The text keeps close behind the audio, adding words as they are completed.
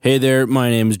Hey there,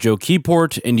 my name is Joe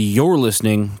Keyport, and you're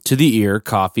listening to the Ear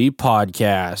Coffee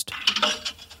Podcast.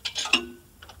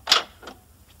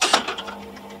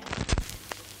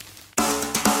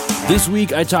 This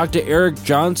week, I talked to Eric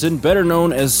Johnson, better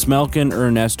known as Smelkin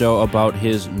Ernesto, about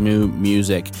his new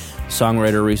music.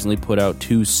 Songwriter recently put out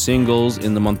 2 singles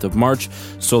in the month of March,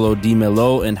 Solo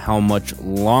Dímelo and How Much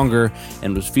Longer,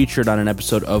 and was featured on an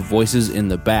episode of Voices in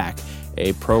the Back,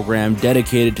 a program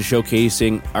dedicated to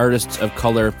showcasing artists of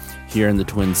color here in the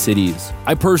Twin Cities.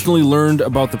 I personally learned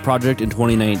about the project in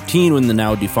 2019 when the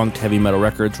now defunct Heavy Metal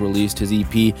Records released his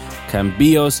EP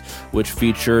Cambios, which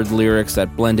featured lyrics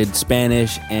that blended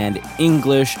Spanish and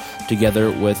English together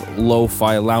with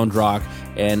lo-fi lounge rock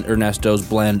and Ernesto's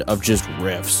blend of just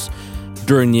riffs.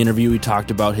 During the interview, we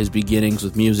talked about his beginnings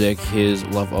with music, his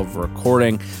love of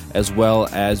recording, as well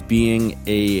as being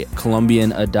a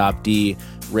Colombian adoptee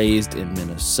raised in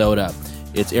Minnesota.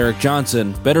 It's Eric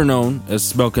Johnson, better known as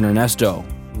Smelkin Ernesto,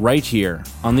 right here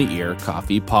on the Ear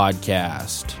Coffee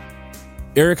Podcast.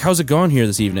 Eric, how's it going here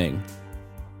this evening?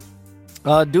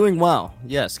 Doing well.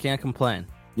 Yes, can't complain.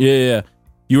 Yeah.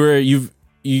 We're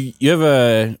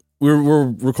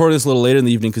recording this a little later in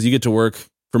the evening because you get to work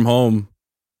from home,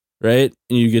 right?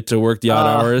 And you get to work the odd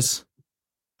hours.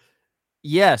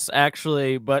 Yes,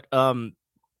 actually, but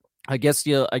I guess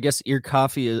Ear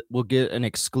Coffee will get an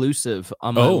exclusive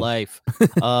on my life.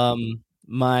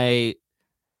 My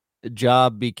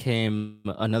job became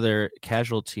another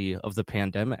casualty of the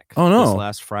pandemic. Oh no! This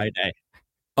last Friday.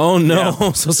 Oh no!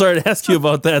 Yeah. So sorry to ask you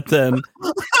about that then.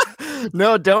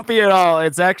 No, don't be at all.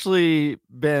 It's actually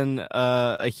been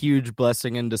a huge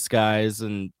blessing in disguise,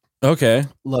 and okay,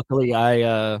 luckily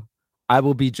I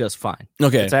will be just fine.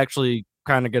 Okay, it's actually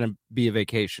kind of gonna be a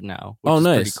vacation now, which is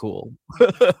nice. pretty cool.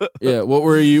 Yeah, what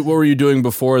were you doing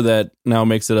before that now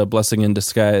makes it a blessing in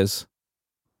disguise?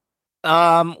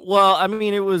 Well, I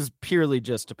mean, it was purely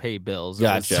just to pay bills.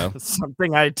 Gotcha.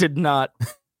 Something I did not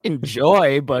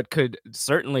enjoy, but could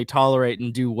certainly tolerate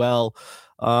and do well.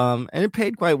 And it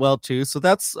paid quite well too, so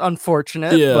that's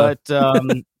unfortunate. Yeah.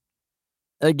 But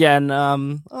again,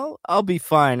 I'll be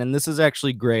fine. And this is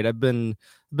actually great. I've been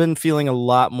feeling a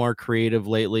lot more creative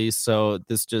lately, so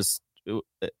this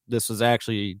was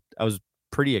actually, I was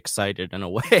pretty excited in a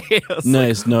way.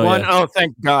 Nice. Oh,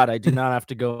 thank God I do not have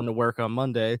to go into work on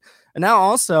Monday. And now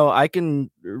also I can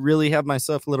really have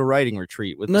myself a little writing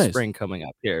retreat with the spring coming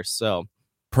up here. So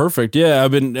perfect. Yeah, I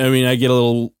get a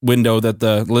little window that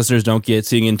the listeners don't get,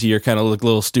 seeing into your kind of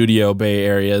little studio Bay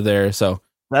area there. So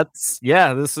this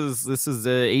is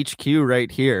a HQ right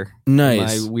here.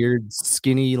 Nice. My weird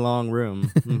skinny long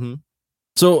room. Mm-hmm.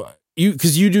 So you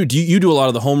do a lot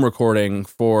of the home recording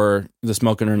for the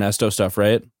Smelkin Ernesto stuff,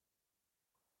 right?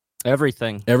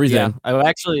 Everything. Yeah.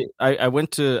 I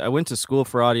went to school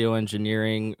for audio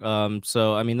engineering.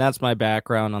 So I mean, that's my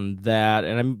background on that.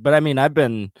 I've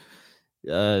been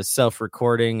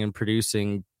self-recording and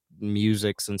producing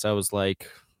music since I was like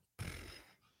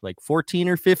 14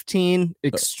 or 15,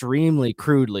 extremely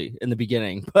crudely in the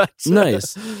beginning, but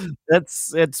nice.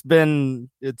 It's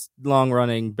long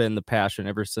running been the passion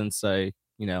ever since I,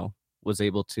 was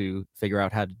able to figure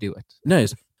out how to do it.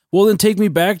 Nice. Well, then take me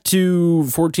back to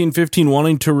 14, 15,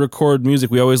 wanting to record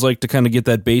music. We always like to kind of get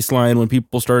that baseline when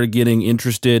people started getting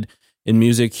interested in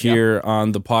music here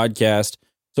on the podcast.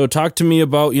 So talk to me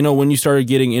about, when you started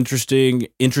getting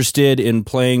interested in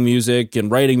playing music and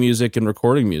writing music and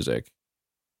recording music.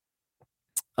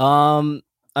 I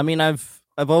mean, I've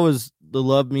always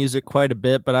loved music quite a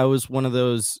bit, but I was one of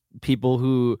those people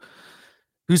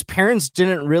whose parents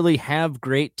didn't really have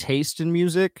great taste in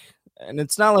music, and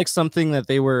it's not like something that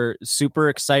they were super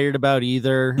excited about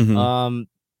either. Mm-hmm.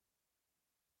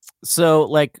 So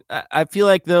like, I feel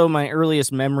like though my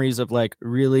earliest memories of like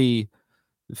really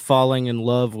falling in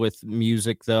love with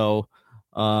music though,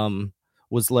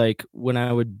 was like when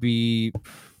I would be,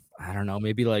 I don't know,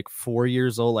 maybe like 4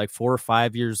 years old, like 4 or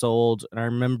 5 years old. And I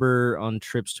remember on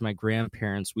trips to my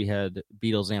grandparents, we had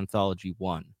Beatles Anthology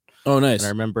 1. Oh, nice. And I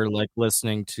remember like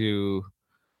listening to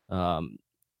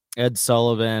Ed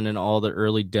Sullivan and all the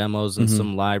early demos and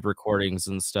some live recordings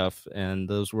and stuff. And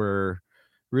those were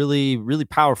really, really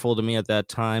powerful to me at that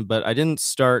time. But I didn't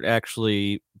start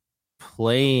actually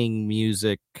playing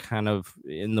music kind of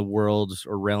in the world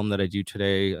or realm that I do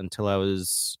today until I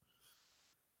was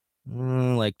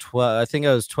like 12. I think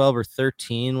I was 12 or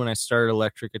 13 when I started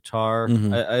electric guitar.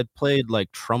 I had played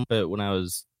like trumpet when I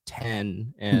was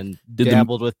 10 and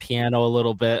dabbled with piano a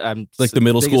little bit. I'm like the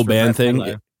middle school band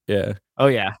thing. Yeah. Oh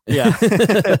yeah.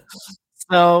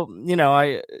 So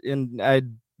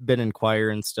I'd been in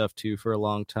choir and stuff too for a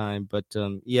long time, but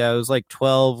I was like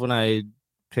 12 when I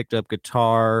picked up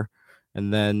guitar,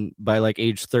 And then by like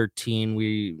age 13,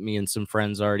 me and some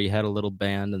friends already had a little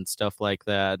band and stuff like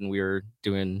that, and we were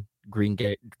doing Green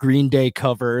Day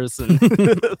covers and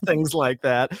things like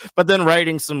that. But then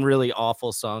writing some really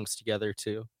awful songs together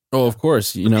too. Oh, of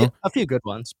course, you know, a few good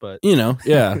ones, but you know,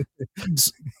 yeah.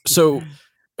 So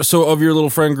of your little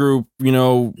friend group, you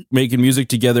know, making music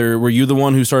together, were you the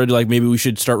one who started like maybe we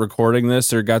should start recording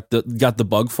this, or got the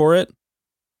bug for it?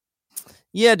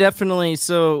 Yeah, definitely.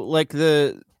 So like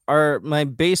my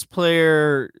bass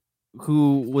player,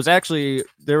 who was actually,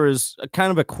 there was a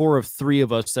kind of a core of 3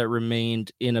 of us that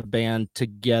remained in a band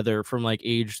together from like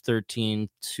age 13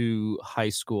 to high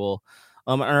school.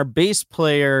 And our bass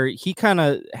player, he kind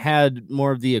of had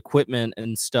more of the equipment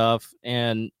and stuff,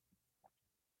 and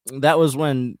that was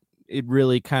when it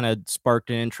really kind of sparked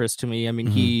an interest to me. I mean,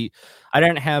 I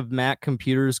didn't have Mac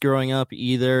computers growing up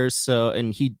either, so,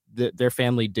 and their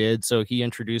family did, so he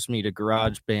introduced me to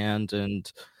GarageBand,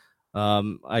 and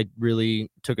I really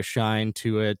took a shine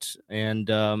to it. And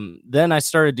then I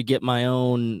started to get my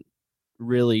own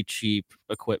really cheap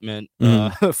equipment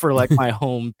for like my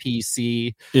home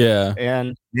PC. Yeah.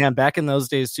 And man, back in those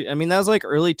days too, I mean, that was like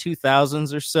early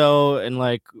 2000s or so, and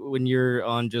like when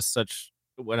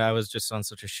I was just on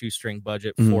such a shoestring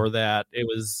budget for that, it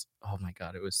was, oh my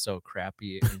god, it was so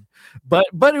crappy. And, but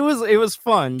it was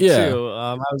fun too.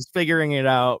 I was figuring it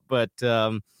out, but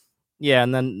yeah,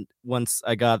 and then once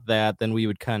I got that, then we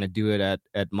would kind of do it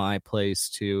at my place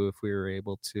too, if we were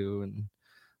able to.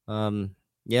 And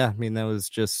yeah, I mean, that was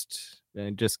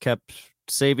I just kept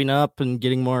saving up and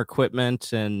getting more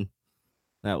equipment, and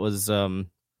that was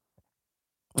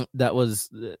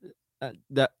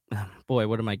boy,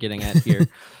 what am I getting at here?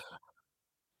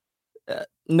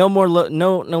 No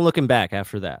looking back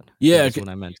after that. Yeah, that's what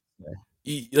I meant to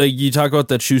say. Like you talk about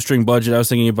that shoestring budget. I was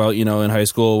thinking about, you know, in high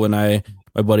school when my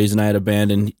buddies and I had a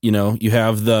band, and you know, you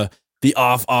have the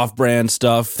off brand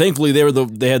stuff. Thankfully, they were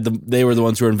the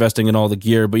ones who were investing in all the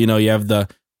gear. But you know, you have the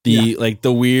like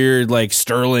the weird like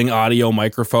Sterling audio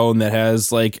microphone that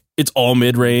has like, it's all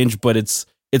mid range, but it's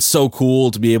so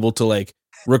cool to be able to like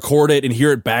record it and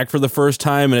hear it back for the first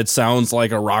time, and it sounds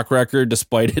like a rock record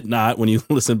despite it not when you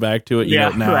listen back to it. You know,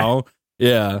 now. Right.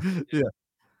 Yeah.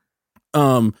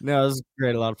 No, it was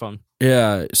great. A lot of fun.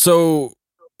 Yeah. So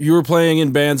you were playing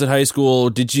in bands at high school.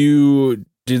 Did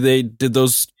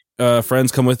those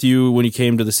friends come with you when you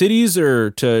came to the cities,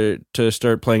 or to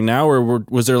start playing now, or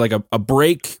was there like a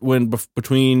break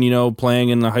between, you know, playing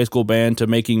in the high school band to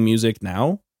making music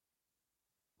now?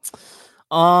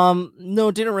 No,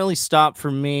 it didn't really stop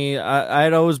for me.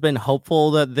 I'd always been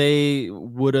hopeful that they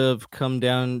would have come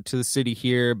down to the city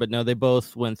here, but no, they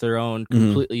both went their own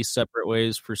completely separate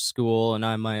ways for school, and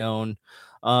I'm my own.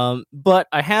 But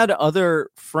I had other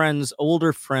friends,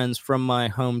 older friends from my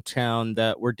hometown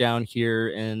that were down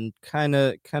here and kind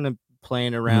of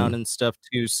playing around and stuff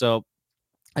too. So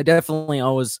I definitely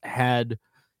always had,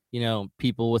 you know,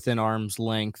 people within arm's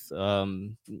length.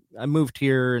 I moved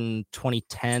here in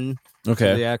 2010 to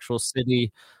the actual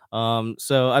city.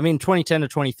 So I mean, 2010 to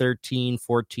 2013,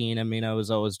 14, I mean, I was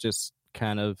always just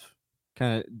kind of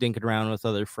dinking around with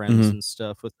other friends and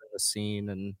stuff within the scene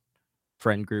and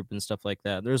friend group and stuff like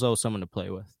that. There's always someone to play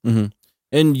with.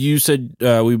 And you said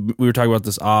we were talking about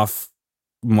this off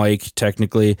mic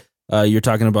technically. You're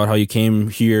talking about how you came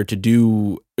here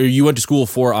or you went to school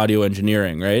for audio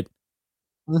engineering, right?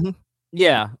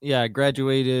 Yeah. I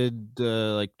graduated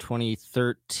like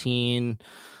 2013.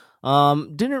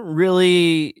 Didn't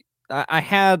really. I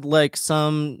had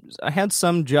some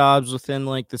jobs within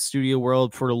like the studio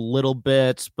world for a little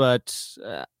bit, but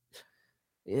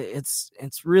it's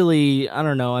really, I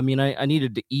don't know. I mean, I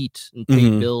needed to eat and pay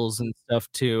bills and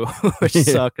stuff too, which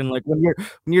suck. And like when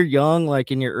you're young,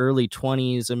 like in your early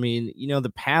 20s, I mean, you know,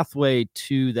 the pathway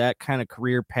to that kind of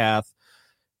career path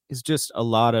is just a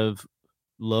lot of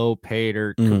low paid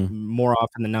or more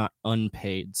often than not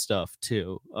unpaid stuff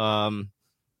too.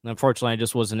 Unfortunately, I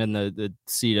just wasn't in the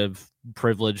seat of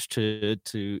privilege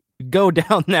to go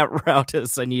down that route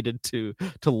as I needed to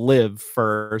live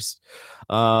first.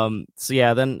 So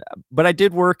yeah, but I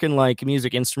did work in like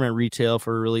music instrument retail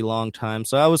for a really long time,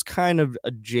 so I was kind of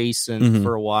adjacent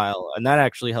for a while, and that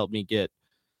actually helped me get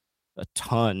a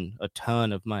ton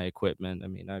of my equipment. I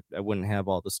mean, I wouldn't have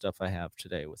all the stuff I have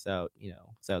today without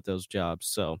those jobs.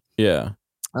 So yeah,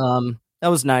 that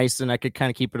was nice, and I could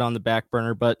kind of keep it on the back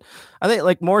burner. But I think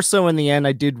like more so in the end,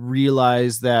 I did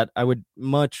realize that I would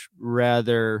much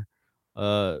rather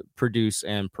produce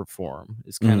and perform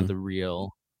is kind of the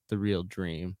real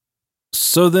dream.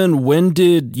 So then when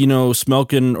did, you know,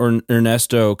 Smelkin or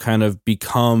Ernesto kind of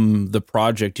become the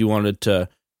project you wanted to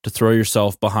throw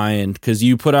yourself behind? Because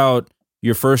you put out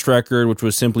your first record, which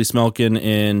was Simply Smelkin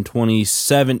in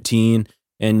 2017,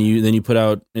 and you put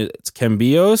out it's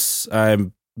Cambios.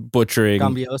 I'm butchering.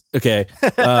 Cambios. Okay.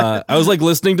 I was like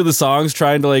listening to the songs,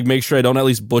 trying to like make sure I don't at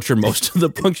least butcher most of the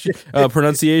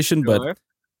pronunciation, Sure.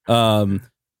 but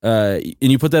and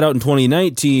you put that out in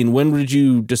 2019. When did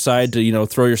you decide to,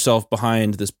 throw yourself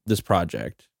behind this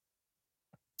project?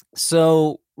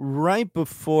 So right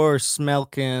before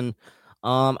Smelkin,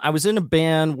 I was in a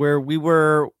band where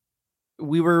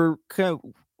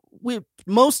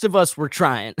most of us were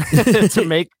trying to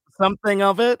make something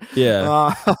of it.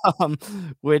 Yeah.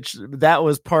 Which that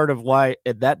was part of why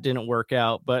that didn't work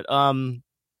out. But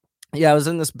yeah, I was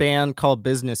in this band called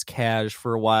Business Cash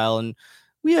for a while, and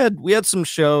we had some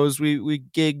shows. We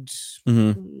gigged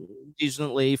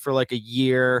decently for like a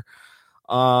year.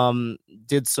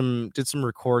 Did some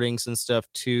recordings and stuff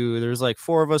too. There's like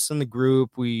 4 of us in the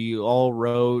group. We all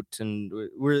wrote, and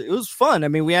it was fun. I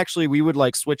mean, we would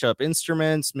like switch up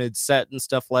instruments mid set and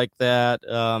stuff like that.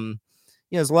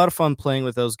 It was a lot of fun playing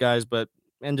with those guys, but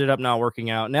ended up not working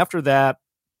out. And after that,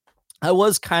 I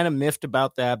was kind of miffed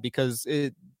about that because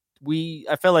I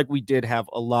felt like we did have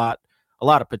a lot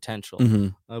of potential.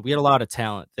 We had a lot of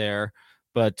talent there,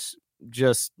 but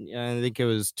just I think it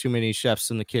was too many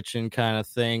chefs in the kitchen kind of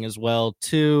thing as well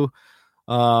too.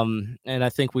 And I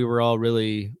think we were all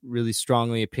really, really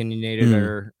strongly opinionated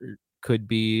or could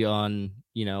be on,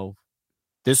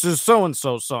 this is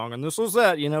so-and-so song and this was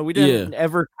that, we didn't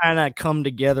ever kind of come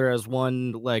together as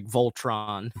one like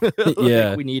Voltron.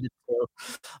 Like we needed to.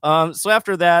 So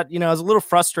after that, I was a little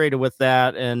frustrated with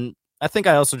that. And I think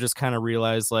I also just kind of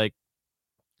realized like,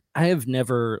 I have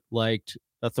never liked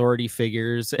authority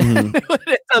figures when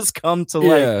it does come to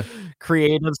like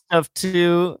creative stuff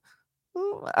too.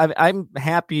 I'm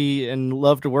happy and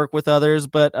love to work with others,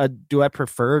 but do I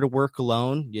prefer to work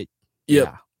alone?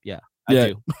 Yeah, I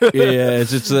do.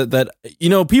 It's just that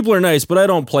people are nice, but I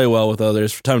don't play well with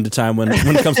others from time to time when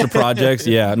it comes to projects.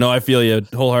 Yeah, no, I feel you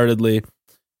wholeheartedly.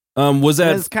 Was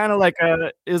that? It's kind of like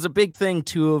it was a big thing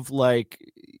too of like,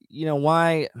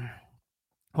 why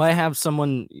have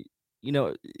someone,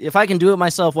 if I can do it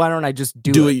myself, why don't I just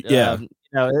do it? Yeah.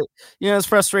 It's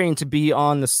frustrating to be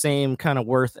on the same kind of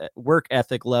work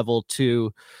ethic level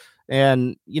too.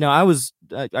 And, I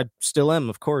still am,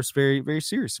 of course, very, very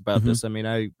serious about this. I mean,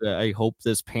 I hope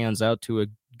this pans out to a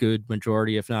good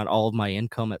majority, if not all of my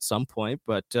income at some point.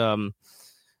 But,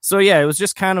 so yeah, it was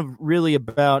just kind of really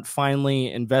about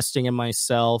finally investing in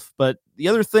myself. But the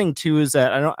other thing too, is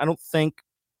that I don't think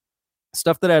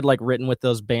stuff that I'd like written with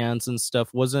those bands and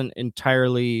stuff wasn't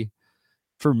entirely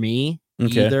for me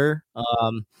either.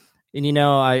 And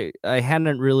I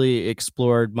hadn't really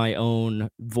explored my own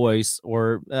voice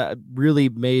or really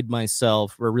made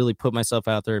myself or really put myself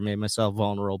out there and made myself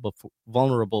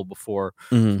vulnerable before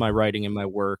my writing and my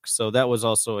work. So that was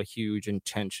also a huge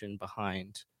intention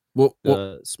behind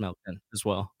Smelkin as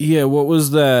well. Yeah, what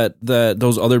was that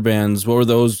those other bands? What were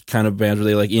those kind of bands? Were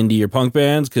they like indie or punk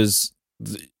bands? Because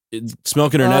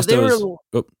Smelkin Ernesto's.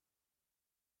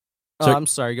 I'm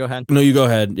sorry. Go ahead. No, you go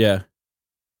ahead. Yeah.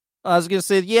 I was gonna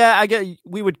say,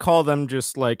 we would call them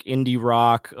just like indie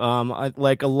rock.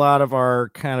 Like a lot of our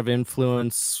kind of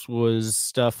influence was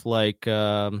stuff like,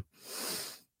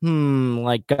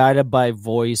 like Guided by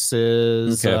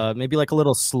Voices, maybe like a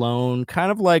little Sloan,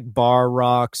 kind of like bar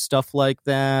rock, stuff like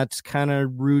that, kind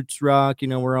of roots rock.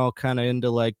 We're all kind of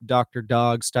into like Dr.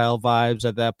 Dog style vibes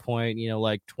at that point.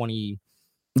 Like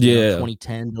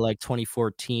 2010 to like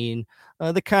 2014.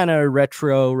 The kind of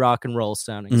retro rock and roll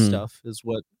sounding stuff is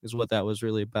what that was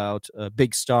really about.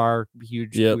 Big Star,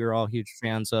 huge. We were all huge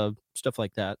fans of stuff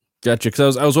like that. Gotcha.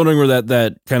 Because I was wondering where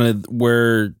that kind of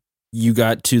where you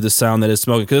got to the sound that is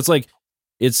Smelkin. Because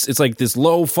it's like this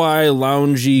lo-fi,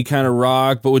 loungy kind of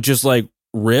rock, but with just like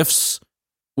riffs,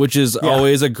 which is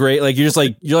always a great like you're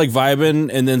vibing,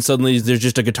 and then suddenly there's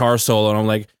just a guitar solo, and I'm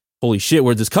like, holy shit,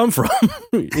 where'd this come from?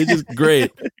 It's just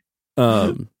great.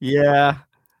 Yeah.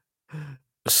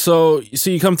 So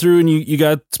you come through and you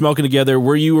got Smelkin together.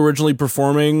 Were you originally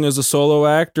performing as a solo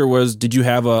act, or did you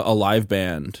have a live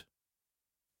band?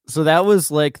 So that was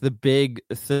like the big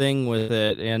thing with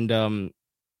it, and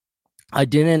I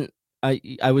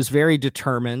was very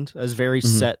determined. I was very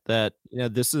set that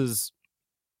this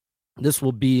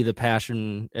will be the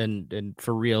passion and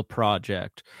for real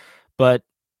project, but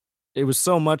it was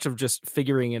so much of just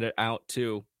figuring it out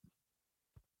too.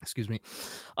 Excuse me.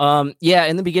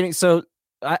 In the beginning, so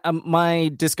my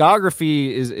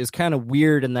discography is kind of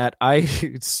weird in that I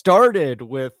started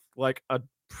with like a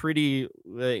pretty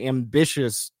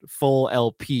ambitious full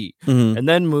LP, Mhm. and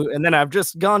then I've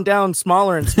just gone down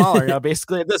smaller and smaller. Now,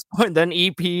 basically at this point, then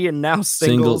EP and now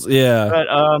singles.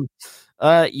 Yeah.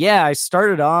 But yeah, I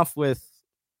started off with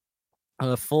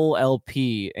a full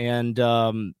LP, and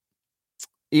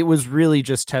it was really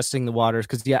just testing the waters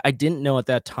because, yeah, I didn't know at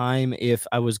that time if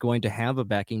I was going to have a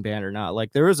backing band or not.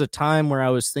 Like, there was a time where I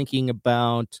was thinking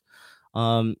about,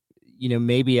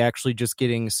 maybe actually just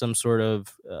getting some sort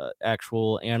of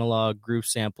actual analog groove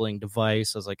sampling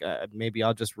device. I was like, maybe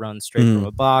I'll just run straight from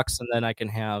a box, and then I can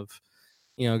have,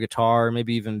 guitar,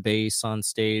 maybe even bass on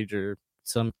stage or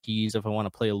some keys if I want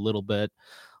to play a little bit.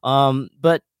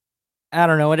 But I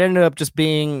don't know. It ended up just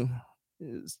being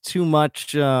too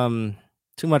much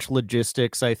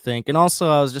logistics, I think. And also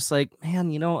I was just like,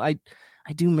 man,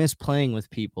 I do miss playing with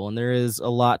people, and there is a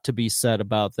lot to be said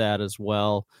about that as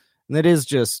well. And it is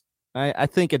just, I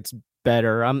think it's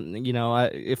better.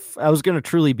 If I was going to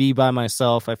truly be by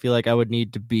myself, I feel like I would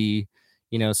need to be,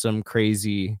 some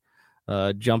crazy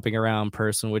jumping around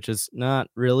person, which is not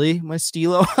really my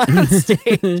stilo on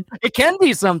stage. It can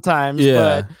be sometimes,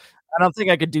 but I don't think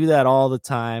I could do that all the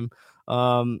time.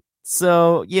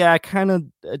 So yeah, I kind of,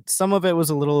 some of it was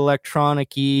a little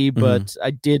electronic-y, but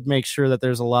I did make sure that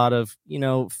there's a lot of,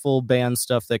 full band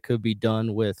stuff that could be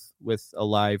done with a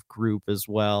live group as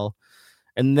well.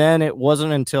 And then it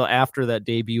wasn't until after that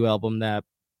debut album that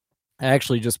I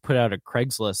actually just put out a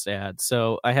Craigslist ad.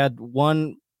 So I had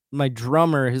my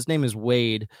drummer, his name is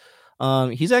Wade.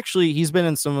 He's been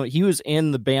in he was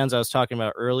in the bands I was talking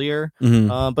about earlier,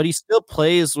 but he still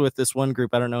plays with this one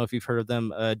group. I don't know if you've heard of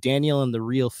them, Daniel and the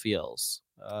Real Feels.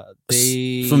 But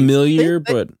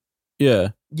yeah.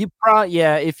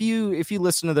 If you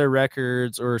listen to their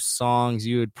records or songs,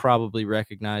 you would probably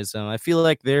recognize them. I feel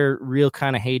like their real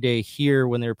kind of heyday here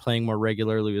when they were playing more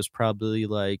regularly was probably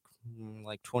like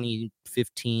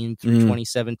 2015 through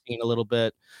 2017 a little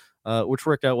bit. Which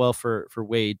worked out well for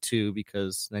Wade too,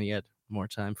 because then he had more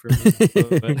time for me.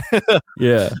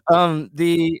 Yeah.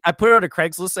 I put out a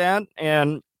Craigslist ad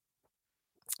and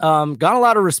got a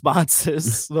lot of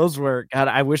responses. Those were, God,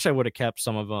 I wish I would have kept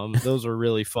some of them. Those were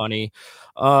really funny.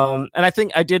 And I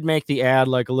think I did make the ad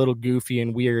like a little goofy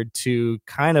and weird too,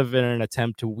 kind of in an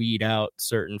attempt to weed out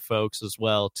certain folks as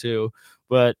well too.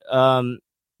 But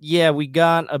yeah, we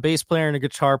got a bass player and a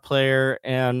guitar player,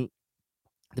 and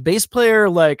the bass player,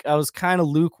 like, I was kind of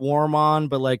lukewarm on,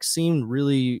 but like seemed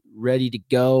really ready to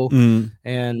go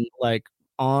and like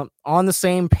on the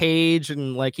same page.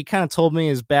 And like, he kind of told me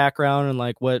his background and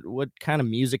like what kind of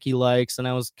music he likes. And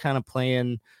I was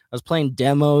playing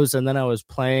demos, and then I was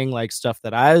playing like stuff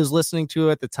that I was listening to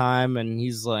at the time. And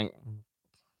he's like,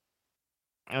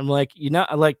 I'm like,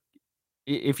 like,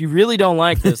 if you really don't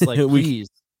like this, like, please,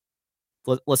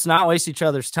 let's not waste each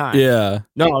other's time. Yeah.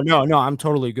 No, I'm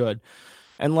totally good.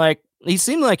 And like, he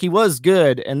seemed like he was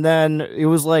good. And then it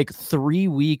was like 3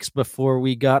 weeks before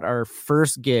we got our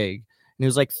first gig. And it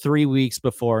was like 3 weeks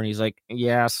before. And he's like,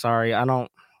 yeah, sorry, I'm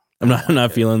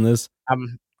not feeling this.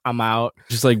 I'm out.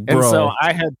 Just like, bro. And so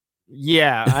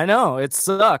I know it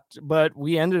sucked, but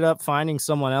we ended up finding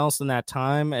someone else in that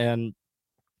time. And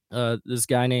this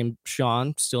guy named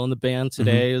Sean, still in the band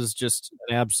today, is just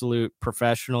an absolute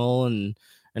professional and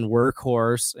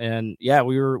workhorse. And yeah,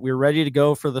 we were ready to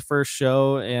go for the first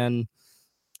show, and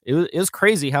it was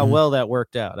crazy how well that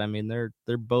worked out. I mean, they're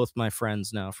both my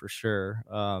friends now for sure.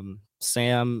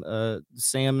 Sam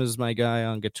is my guy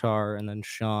on guitar, and then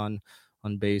Sean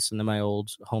on bass, and then my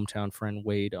old hometown friend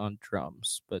Wade on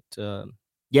drums. But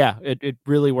yeah, it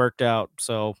really worked out.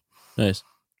 So nice.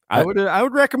 I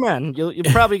would recommend. You'll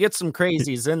probably get some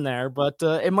crazies in there, but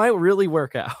it might really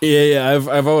work out. Yeah.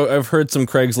 I've heard some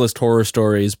Craigslist horror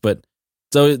stories, but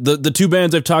so the two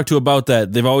bands I've talked to about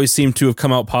that, they've always seemed to have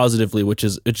come out positively, which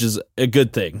is a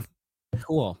good thing.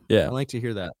 Cool. Yeah, I like to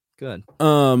hear that. Good.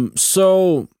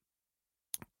 So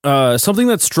something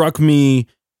that struck me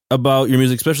about your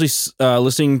music, especially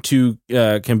listening to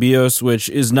Cambios, which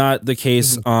is not the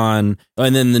case on,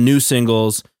 and then the new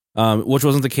singles. Which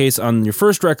wasn't the case on your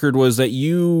first record, was that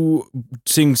you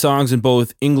sing songs in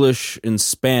both English and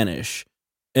Spanish.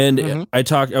 And I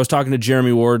was talking to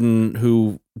Jeremy Warden,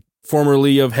 who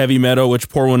formerly of Heavy Meadow, which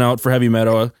pour one out for Heavy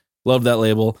Meadow. Love that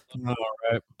label. All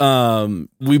right.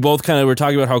 We both kind of were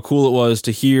talking about how cool it was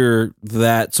to hear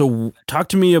that. So talk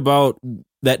to me about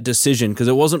that decision, because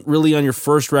it wasn't really on your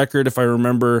first record, if I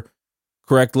remember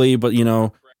correctly, but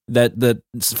that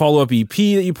follow-up EP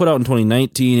that you put out in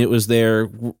 2019, it was there.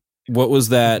 What was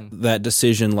that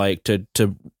decision like to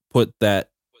put that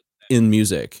in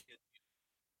music?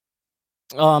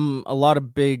 A lot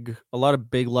of big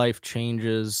life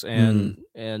changes, Mm.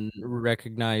 and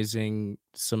recognizing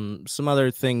some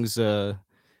other things, I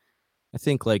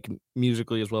think, like,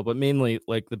 musically as well, but mainly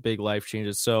like the big life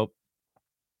changes. So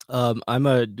I'm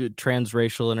a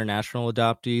transracial international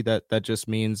adoptee. That just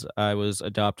means I was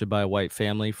adopted by a white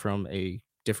family from a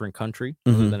different country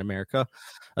other Mm-hmm. than America.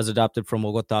 I was adopted from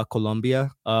Bogota,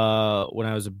 Colombia, when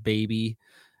I was a baby,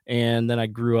 and then I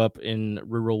grew up in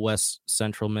rural West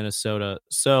Central Minnesota.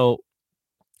 So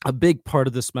a big part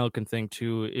of the Smelkin thing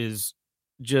too is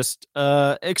just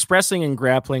expressing and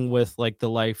grappling with like the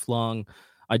lifelong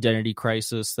identity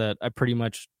crisis that I pretty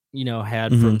much,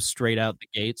 had Mm-hmm. from straight out the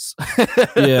gates.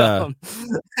 Yeah. um,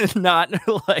 not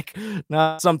like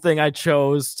not something I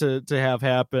chose to have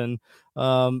happen.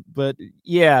 But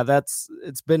yeah,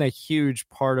 it's been a huge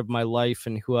part of my life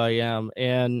and who I am.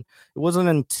 And it wasn't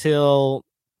until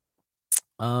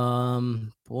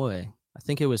boy, I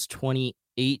think it was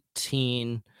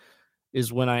 2018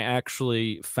 is when I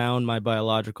actually found my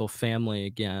biological family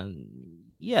again.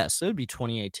 Yes, it would be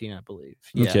 2018, I believe.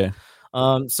 Yeah. Okay.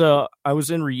 So I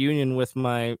was in reunion with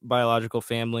my biological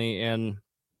family, and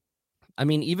I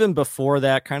mean, even before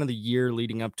that, kind of the year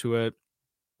leading up to it,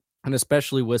 and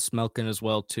especially with Smelkin as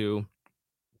well too.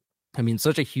 I mean,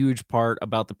 such a huge part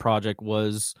about the project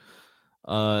was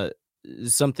uh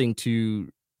something to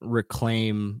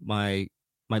reclaim my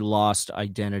lost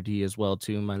identity as well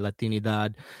too, my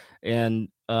Latinidad. And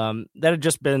that had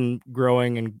just been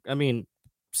growing, and I mean,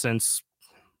 since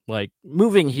like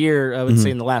moving here, I would say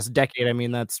Mm-hmm. in the last decade, I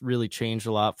mean, that's really changed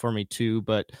a lot for me too.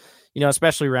 But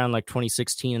especially around like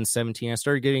 2016 and 17, I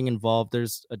started getting involved.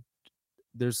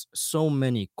 There's so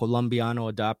many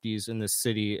Colombiano adoptees in this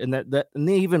city, and and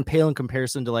they even pale in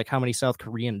comparison to like how many South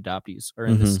Korean adoptees are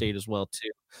in this Mm-hmm. state as well too.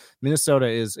 Minnesota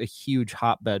is a huge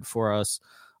hotbed for us.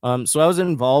 So I was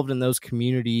involved in those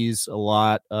communities a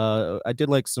lot. I did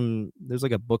like there's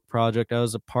like a book project I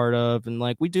was a part of, and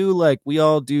like we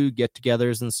all do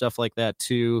get-togethers and stuff like that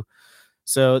too.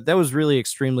 So that was really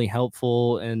extremely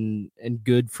helpful and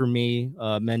good for me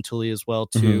mentally as well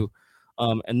Mm-hmm. too.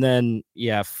 And then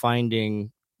yeah,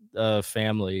 finding a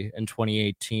family in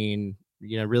 2018,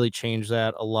 really changed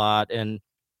that a lot. And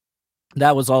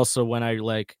that was also when I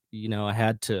like, I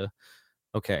had to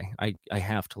okay, I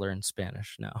have to learn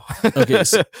Spanish now. Okay.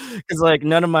 So, Cuz like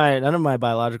none of my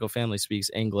biological family speaks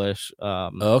English.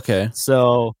 okay.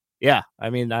 So yeah, I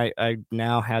mean I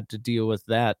now had to deal with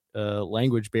that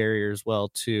language barrier as well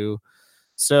too.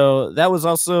 So that was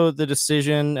also the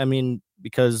decision. I mean,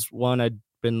 because one, I'd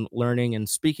been learning and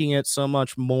speaking it so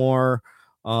much more.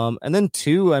 And then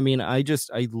two, I mean, I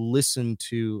listened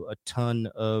to a ton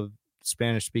of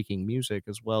Spanish speaking music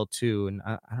as well too. And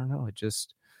I don't know,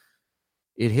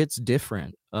 it hits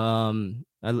different.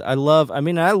 I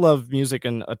love music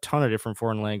in a ton of different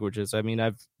foreign languages. I mean,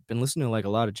 I've been listening to like a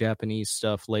lot of Japanese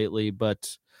stuff lately,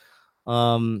 but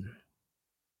um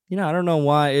I don't know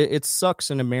why it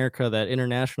sucks in America that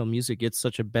international music gets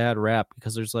such a bad rap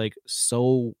because there's like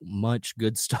so much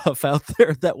good stuff out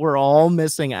there that we're all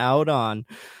missing out on.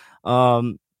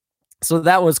 Um, so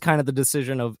that was kind of the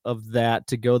decision of that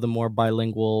to go the more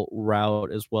bilingual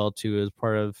route as well too, as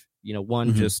part of one,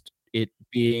 Mm-hmm. just it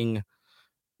being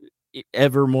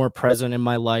ever more present in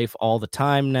my life all the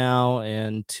time now,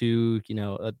 and two,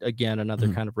 again, another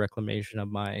Mm-hmm. kind of reclamation of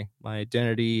my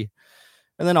identity.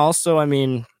 And then also, I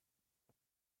mean,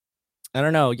 I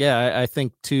don't know. Yeah, I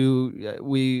think too.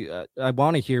 I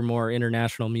want to hear more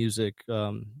international music.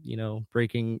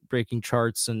 Breaking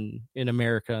charts and in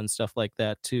America and stuff like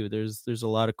that too. There's a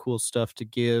lot of cool stuff to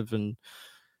give and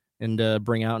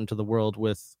bring out into the world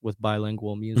with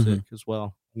bilingual Mm-hmm. music as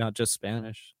well, not just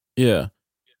Spanish. Yeah.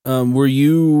 Were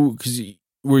you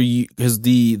because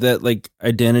the that like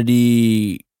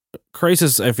identity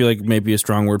crisis? I feel like maybe a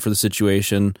strong word for the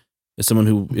situation as someone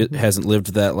who it hasn't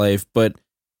lived that life, but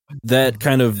that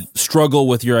kind of struggle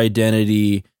with your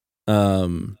identity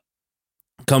um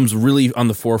comes really on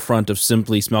the forefront of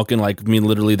Simply Smelkin. Like, I mean,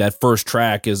 literally that first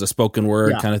track is a spoken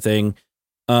word Yeah. kind of thing.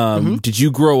 Hmm. Did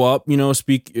you grow up,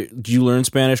 did you learn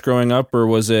Spanish growing up, or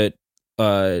was it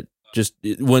just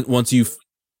once you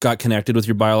got connected with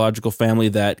your biological family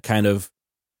that kind of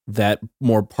that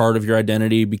more part of your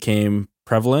identity became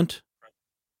prevalent?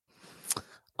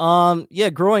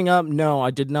 Yeah, growing up, no, I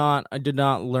did not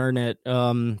learn it.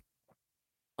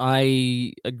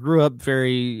 I grew up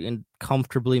very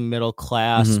comfortably middle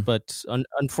class, Mm-hmm. but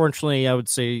unfortunately, I would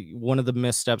say one of the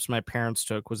missteps my parents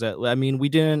took was that, I mean, we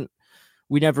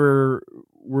never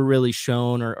were really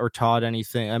shown or taught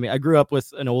anything. I mean, I grew up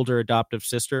with an older adoptive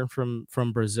sister from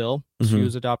Brazil. She Mm-hmm.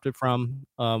 was adopted from.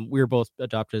 We were both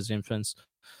adopted as infants,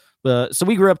 So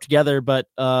we grew up together, but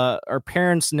our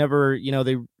parents never,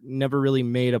 they never really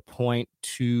made a point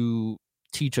to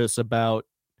teach us about,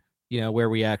 where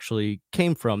we actually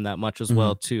came from that much as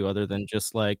well too, other than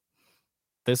just like,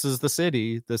 this is the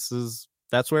city,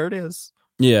 that's where it is.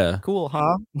 Yeah. Cool,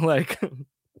 huh? Like,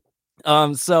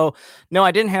 so no,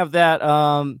 I didn't have that.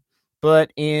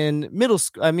 But in middle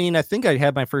school, I mean, I think I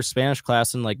had my first Spanish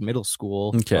class in like middle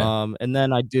school. Okay. And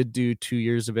then I did do 2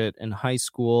 years of it in high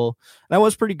school, and I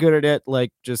was pretty good at it.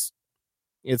 Like, just,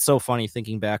 it's so funny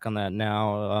thinking back on that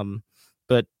now.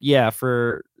 But yeah,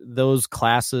 for those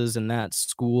classes in that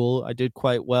school, I did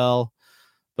quite well.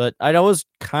 But I'd always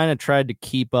kind of tried to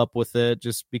keep up with it,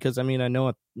 just because, I mean, I know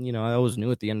it, I always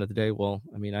knew at the end of the day, well,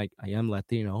 I mean, I am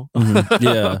Latino.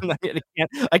 Yeah.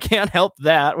 I can't help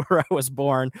that where I was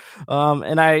born.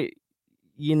 And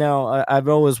I've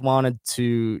always wanted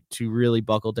to really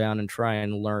buckle down and try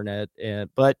and learn it.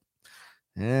 But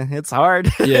it's hard.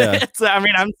 Yeah. I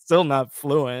mean, I'm still not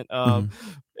fluent.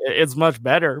 It's much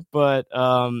better, but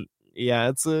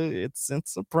yeah, it's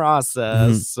a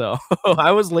process. So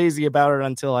I was lazy about it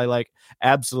until I like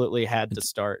absolutely had to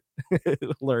start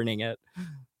learning it.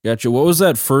 Gotcha. What was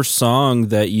that first song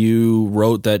that you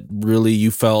wrote that really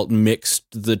you felt mixed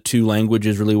the two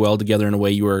languages really well together in a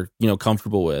way you were,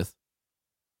 comfortable with?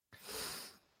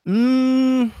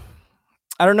 I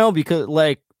don't know, because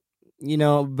like,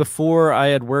 before I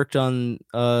had worked on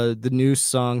the new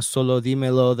song Solo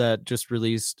Dímelo that just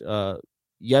released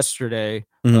yesterday,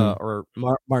 or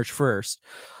March 1st.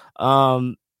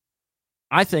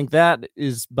 I think that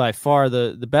is by far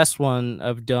the best one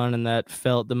I've done, and that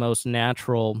felt the most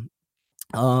natural.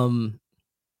 But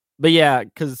yeah,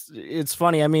 because it's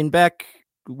funny. I mean, back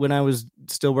when I was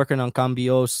still working on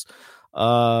Cambios,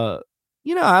 I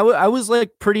was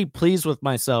like pretty pleased with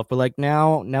myself, but like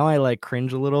now I like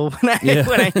cringe a little when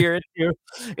I hear it too.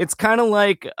 It's kind of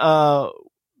like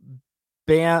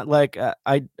band, like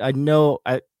I know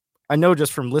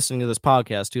just from listening to this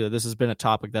podcast too that this has been a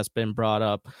topic that's been brought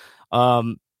up.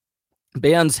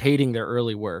 Bands hating their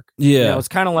early work. Yeah, it's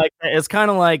kind of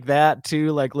like that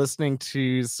too, like listening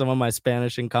to some of my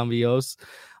Spanish and Cambios.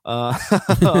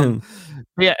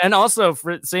 Yeah, and also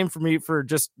same for me for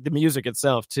just the music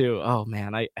itself too. Oh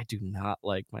man, I do not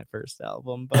like my first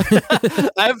album, but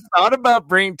I've thought about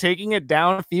taking it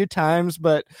down a few times,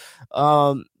 but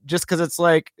just because it's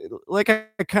like I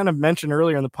kind of mentioned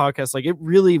earlier in the podcast, like it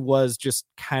really was just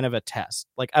kind of a test.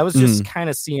 Like I was just kind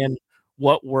of seeing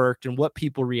what worked and what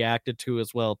people reacted to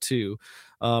as well too,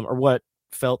 or what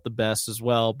felt the best as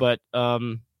well. But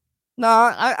no,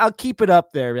 I'll keep it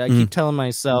up there. I keep telling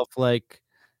myself like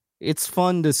it's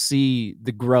fun to see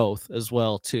the growth as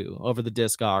well too over the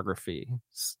discography,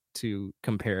 to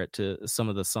compare it to some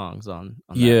of the songs on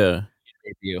yeah.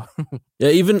 Debut. Yeah,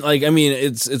 even like, I mean,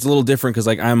 it's a little different because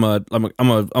like I'm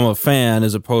a fan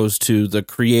as opposed to the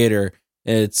creator.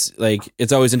 It's like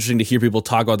it's always interesting to hear people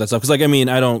talk about that stuff because like, I mean,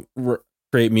 I don't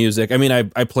create music. I mean,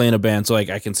 I play in a band, so like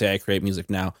I can say I create music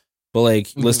now. But like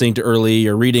listening to early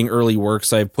or reading early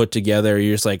works I put together,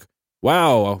 you're just like,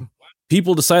 wow,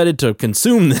 people decided to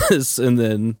consume this, and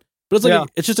then, but it's like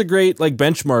it's just a great like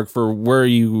benchmark for where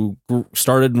you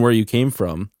started and where you came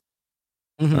from.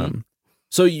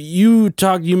 So you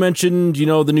mentioned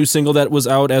the new single that was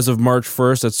out as of March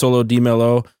 1st, that's Solo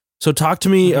Dímelo. So talk to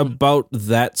me about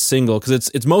that single, because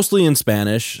it's mostly in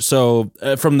Spanish. So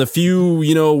from the few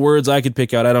words I could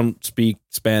pick out, I don't speak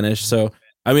Spanish, so.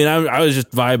 I mean, I was just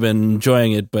vibing,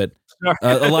 enjoying it, but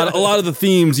a lot of the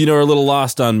themes, are a little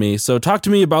lost on me. So talk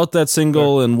to me about that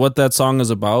single and what that song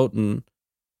is about, and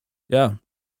yeah.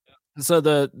 So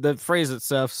the phrase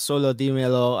itself, "Solo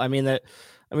dímelo," I mean,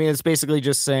 it's basically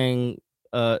just saying,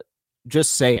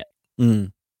 just say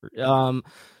it.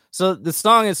 So the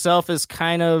song itself is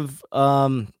kind of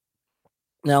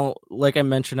now, like I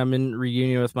mentioned, I'm in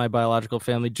reunion with my biological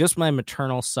family, just my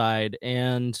maternal side,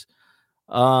 and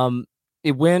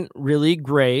it went really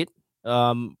great.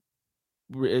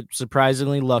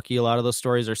 Surprisingly lucky. A lot of those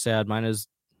stories are sad. Mine is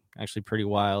actually pretty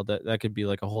wild. That could be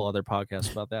like a whole other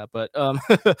podcast about that. But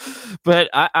but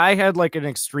I had like an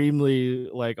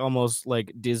extremely like almost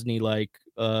like Disney like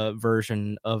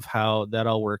version of how that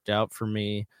all worked out for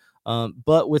me.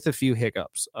 But with a few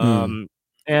hiccups. And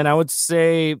I would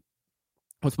say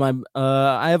with my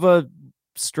I have a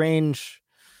strange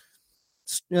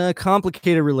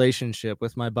complicated relationship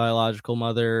with my biological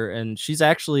mother, and she's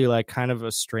actually like kind of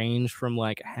estranged from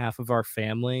like half of our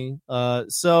family.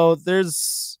 So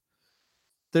there's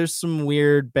some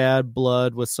weird bad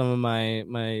blood with some of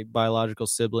my biological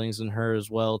siblings and her as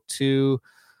well too.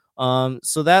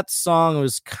 So that song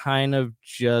was kind of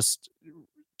just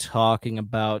talking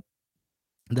about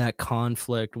that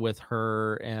conflict with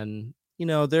her. And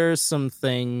there's some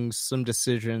things, some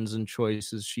decisions and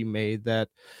choices she made that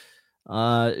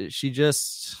she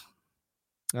just,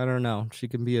 I don't know, she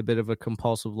can be a bit of a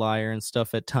compulsive liar and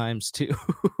stuff at times too.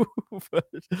 But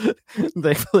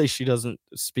thankfully she doesn't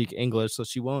speak English, so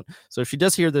she won't, so if she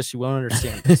does hear this, she won't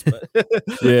understand this. But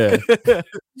Yeah.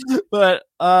 but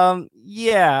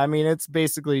yeah, I mean, it's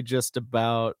basically just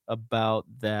about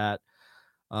that.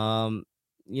 um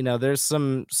there's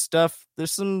some stuff,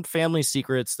 there's some family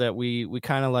secrets that we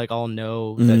kind of like all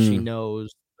know that she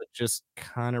knows, but just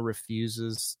kind of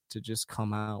refuses to just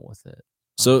come out with it.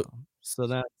 So So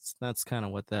that's kind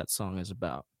of what that song is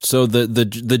about. so the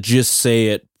just say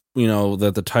it,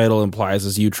 that the title implies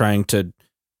is you trying to,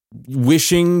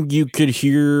 wishing you could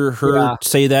hear her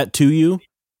say that to you.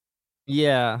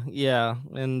 Yeah,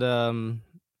 and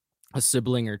a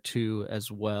sibling or two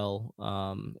as well,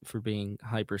 for being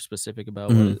hyper specific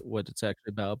about what it's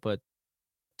actually about. But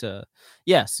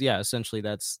yes, yeah, essentially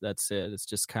that's it. It's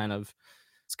just kind of,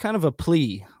 it's kind of a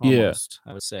plea almost,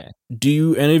 I would say.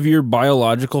 Do any of your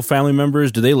biological family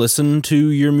members, do they listen to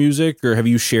your music, or have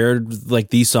you shared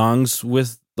like these songs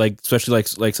with, like, especially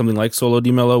like something like Solo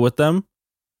Di Mello with them?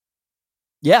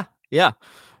 Yeah.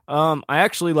 I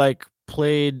actually like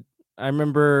played, I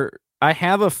remember I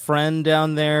have a friend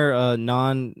down there, a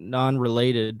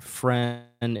non-related friend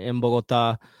in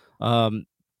Bogota,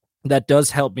 that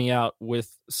does help me out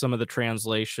with some of the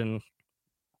translation.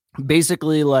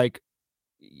 Basically, like,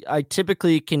 I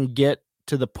typically can get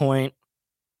to the point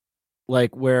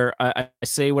like where I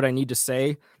say what I need to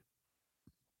say,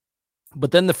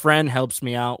 but then the friend helps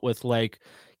me out with like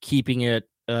keeping it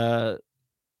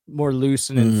more loose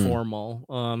and informal,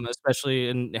 especially,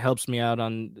 and it helps me out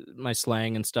on my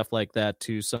slang and stuff like that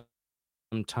too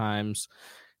sometimes,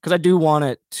 because I do want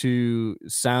it to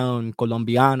sound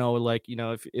Colombiano, like,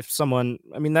 if someone,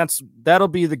 I mean, that'll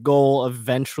be the goal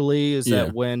eventually, is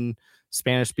that when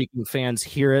Spanish speaking fans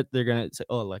hear it, they're gonna say,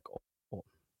 oh, like, oh,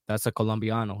 that's a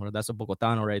Colombiano, or that's a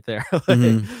Bogotano right there.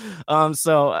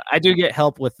 So I do get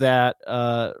help with that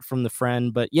from the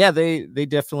friend. But yeah, they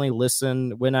definitely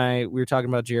listen. When we were talking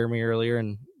about Jeremy earlier,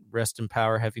 and rest in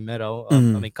power, Heavy Meadow. I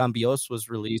mean, Cambios was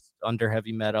released under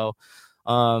Heavy Meadow.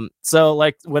 So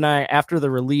like after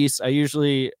the release, I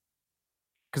usually,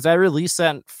 because I released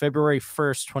that on February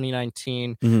 1st,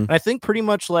 2019. And I think pretty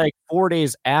much like 4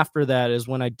 days after that is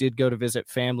when I did go to visit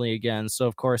family again. So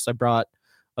of course I brought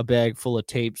a bag full of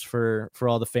tapes for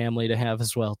all the family to have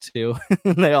as well too.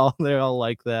 They all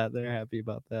like that. They're happy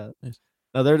about that. Nice.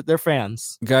 No, they're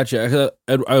fans. Gotcha.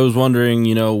 I was wondering,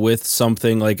 with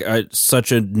something like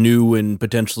such a new and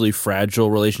potentially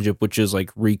fragile relationship, which is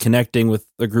like reconnecting with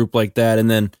a group like that, and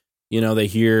then they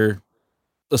hear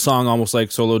a song almost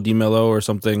like Solo Di Mello or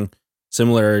something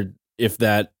similar, if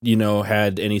that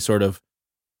had any sort of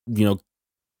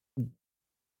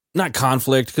not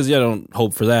conflict, because I don't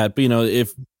hope for that, but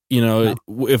if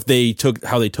they took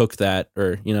how they took that,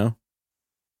 or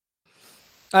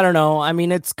I don't know. I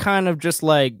mean, it's kind of just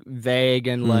like vague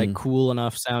and like cool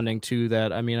enough sounding too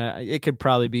that, I mean, it could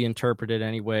probably be interpreted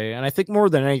anyway. And I think more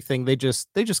than anything, they just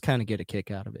kind of get a kick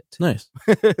out of it. Nice.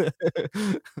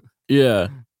 Yeah.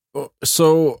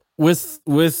 So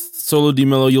with Solo Di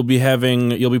Mello, you'll be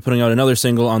putting out another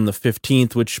single on the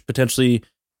 15th, which potentially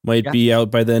might be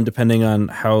out by then, depending on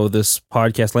how this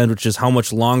podcast lands, which is how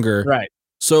much longer. Right.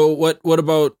 So what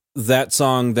about that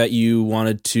song that you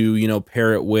wanted to,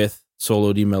 pair it with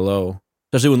Solo Di Mello?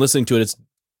 Especially when listening to it, it's,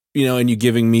 and you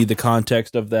giving me the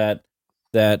context of that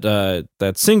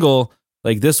single,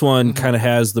 like this one kind of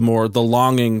has the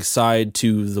longing side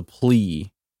to the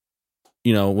plea,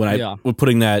 when I was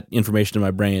putting that information in my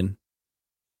brain.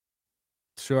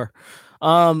 Sure.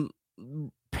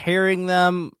 Pairing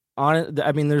them on it,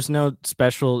 I mean, there's no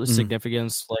special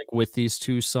significance like with these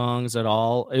two songs at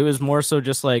all. It was more so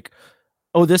just like,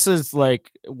 oh, this is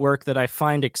like work that I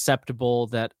find acceptable,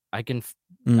 that I can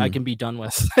be done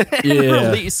with and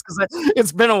release, because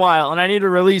it's been a while and I need to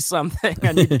release something.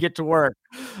 I need to get to work.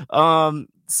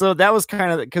 So that was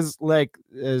kind of, because like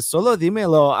Solo Di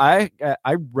Mello, I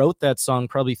wrote that song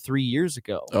probably 3 years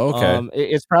ago. Okay.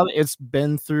 It's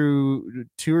been through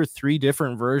 2 or 3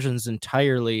 different versions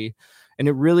entirely, and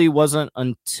it really wasn't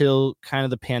until kind of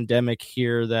the pandemic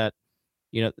here that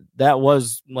that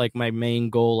was like my main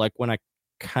goal. Like when I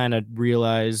kind of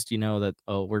realized, that,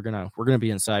 oh, we're gonna be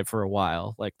inside for a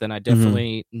while, like then I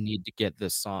definitely need to get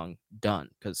this song done,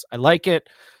 because I like it.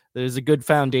 There's a good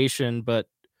foundation, but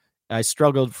I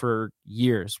struggled for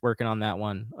years working on that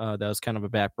one. That was kind of a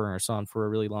back burner song for a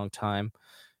really long time.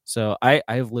 So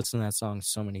I've listened to that song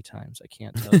so many times I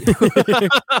can't tell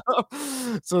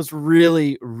you. So it's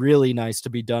really, really nice to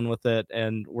be done with it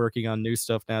and working on new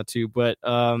stuff now too. But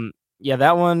yeah,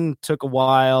 that one took a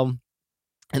while.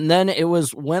 And then it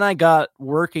was when I got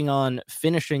working on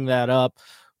finishing that up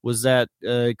was that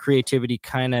creativity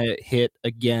kind of hit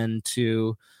again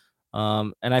too.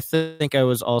 And I think I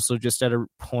was also just at a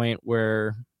point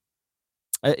where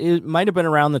it might have been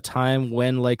around the time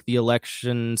when like the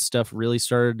election stuff really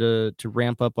started to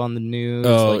ramp up on the news.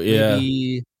 Oh, like yeah.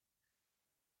 maybe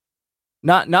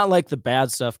not like the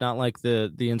bad stuff, not like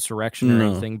the insurrection or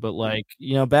anything, but like,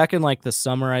 you know, back in like the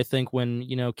summer, I think when,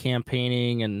 you know,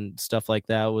 campaigning and stuff like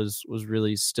that was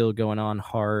really still going on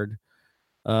hard.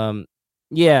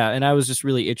 Yeah, and I was just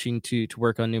really itching to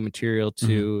work on new material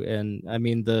too. And I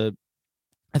mean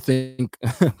I think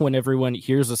when everyone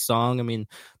hears a song, I mean,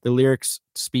 the lyrics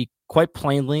speak quite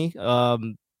plainly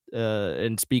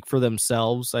and speak for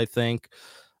themselves, I think.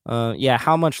 Yeah,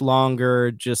 how much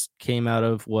longer just came out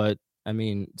of what, I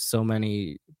mean, so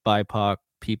many BIPOC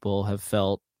people have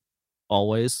felt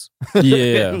always.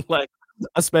 Yeah. And, like,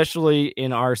 especially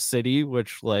in our city,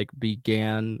 which like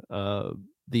began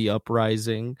the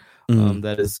uprising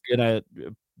that is gonna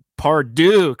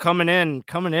Pardue coming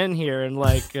in here in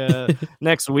like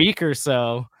next week or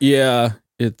so. Yeah,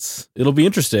 it'll be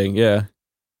interesting. Yeah.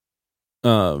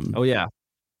 Oh yeah.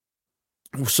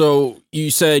 So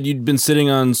you said you'd been sitting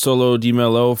on Solo Di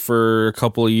Mello for a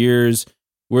couple of years.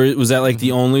 Was that like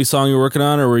the only song you're working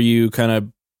on, or were you kind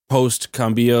of post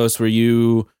Cambios? Were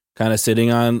you kind of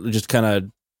sitting on, just kind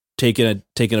of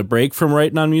taking a break from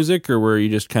writing on music, or were you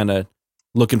just kind of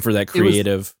looking for that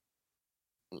creative?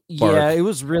 Yeah, it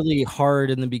was really hard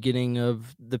in the beginning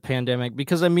of the pandemic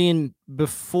because I mean,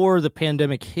 before the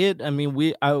pandemic hit, I mean,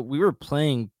 we were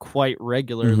playing quite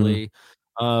regularly,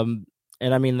 and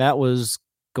I mean that was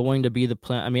going to be the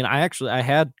plan. I mean, I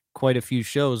had quite a few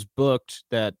shows booked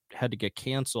that had to get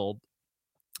canceled.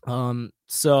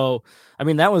 So I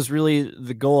mean that was really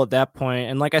the goal at that point,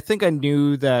 and like I think I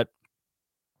knew that,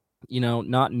 you know,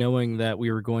 not knowing that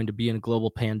we were going to be in a global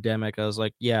pandemic, I was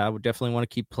like, yeah, I would definitely want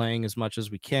to keep playing as much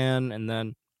as we can and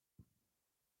then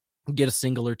get a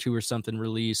single or two or something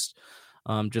released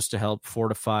just to help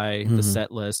fortify the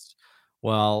set list.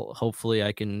 While hopefully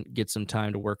I can get some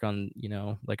time to work on, you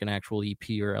know, like an actual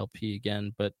EP or LP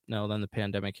again. But no, then the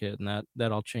pandemic hit and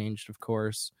that all changed, of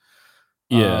course.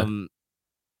 Yeah.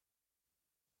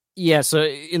 Yeah, so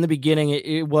in the beginning,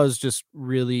 it was just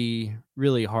really,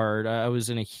 really hard. I was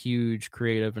in a huge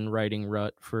creative and writing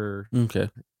rut for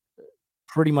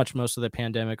pretty much most of the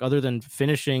pandemic, other than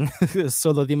finishing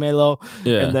Solo Di Mello.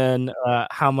 Yeah. And then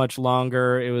how much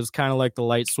longer, it was kind of like the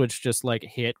light switch just like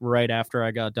hit right after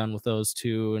I got done with those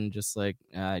two, and just like,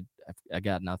 I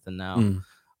got nothing now.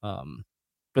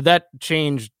 But that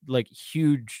changed like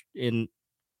huge in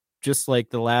just like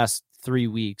the last 3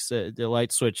 weeks. The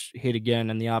light switch hit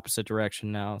again in the opposite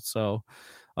direction now. So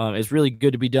it's really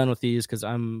good to be done with these because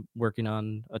I'm working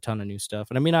on a ton of new stuff.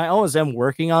 And I mean, I always am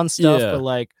working on stuff, but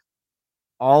like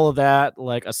all of that,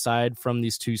 like aside from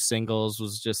these two singles,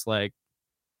 was just like,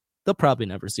 they'll probably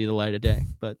never see the light of day.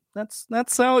 But that's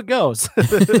how it goes.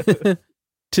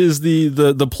 Tis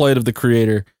the plight of the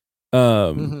creator.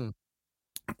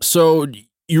 So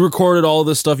you recorded all of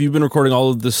this stuff. You've been recording all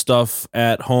of this stuff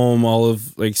at home, all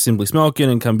of like Simply Smelkin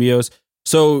and Cambios.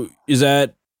 So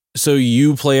so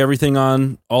you play everything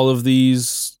on all of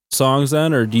these songs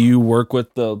then, or do you work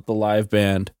with the live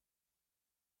band?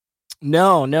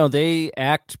 No, they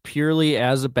act purely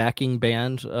as a backing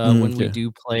band when we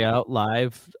do play out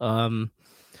live. And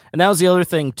that was the other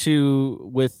thing too,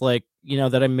 with like, you know,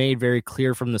 that I made very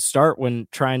clear from the start when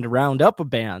trying to round up a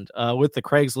band with the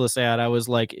Craigslist ad. I was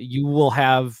like, you will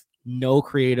have no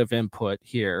creative input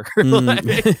here. Like,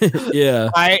 yeah,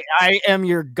 I am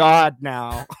your god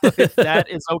now. If that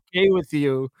is okay with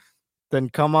you, then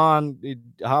come on,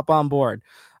 hop on board.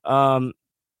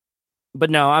 But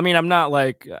no, I mean, I'm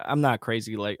not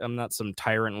crazy. Like, I'm not some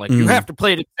tyrant. Like, you have to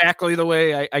play it exactly the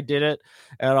way I did it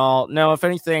at all. No, if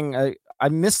anything, I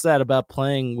miss that about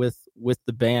playing with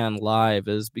the band live,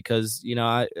 is because, you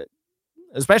know,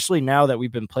 especially now that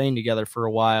we've been playing together for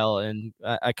a while, and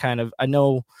I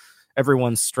know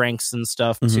everyone's strengths and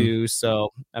stuff too.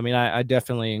 So, I mean, I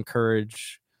definitely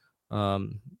encourage,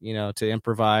 you know, to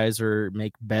improvise or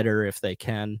make better if they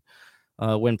can.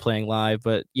 When playing live.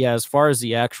 But yeah, as far as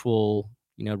the actual,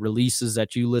 you know, releases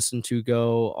that you listen to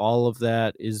go, all of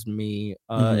that is me,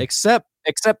 except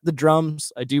the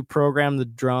drums. I do program the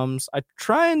drums. I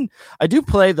do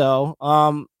play though.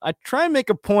 I try and make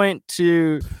a point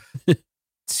to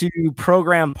to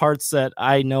program parts that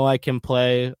I know I can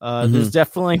play. There's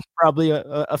definitely probably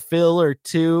a fill or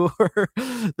two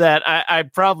that I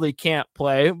probably can't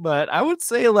play, but I would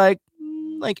say like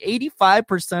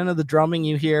 85% of the drumming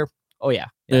you hear, oh yeah,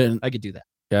 I could do that.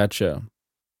 Gotcha.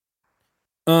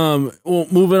 Well,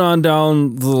 moving on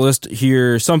down the list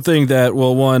here, something that,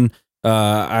 well, one,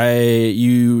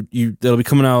 that'll be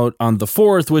coming out on the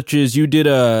 4th, which is you did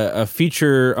a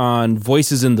feature on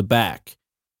Voices in the Back,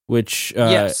 which,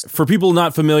 yes. For people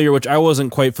not familiar, which I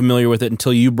wasn't quite familiar with it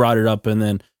until you brought it up, and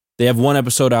then they have one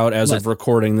episode out as of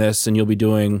recording this, and you'll be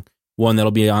doing one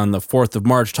that'll be on the 4th of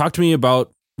March. Talk to me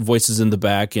about Voices in the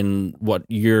Back and what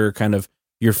your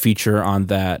feature on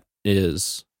that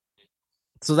is.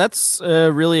 So that's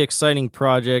a really exciting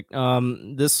project.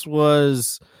 This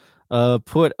was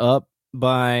put up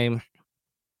by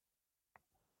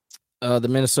the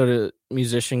Minnesota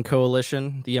Musician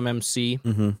Coalition, the MMC.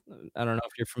 I don't know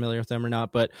if you're familiar with them or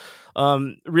not, but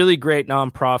really great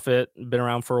nonprofit, been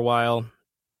around for a while.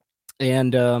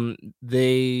 And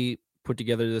they put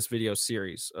together this video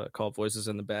series called Voices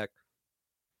in the Back.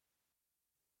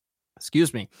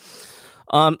 Excuse me.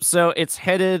 So it's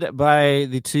headed by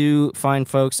the two fine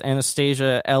folks,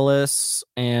 Anastasia Ellis,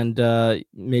 and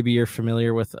maybe you're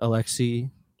familiar with Alexi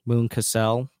Moon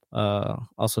Cassell,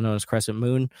 also known as Crescent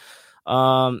Moon.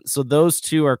 So those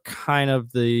two are kind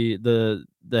of the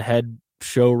head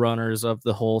showrunners of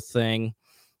the whole thing.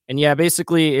 And yeah,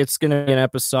 basically it's going to be an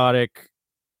episodic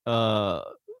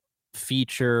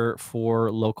feature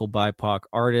for local BIPOC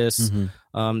artists.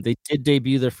 They did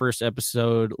debut their first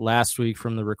episode last week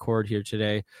from the record here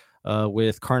today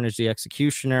with Carnage the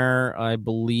Executioner. I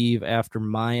believe after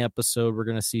my episode, we're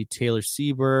going to see Taylor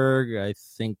Seberg. I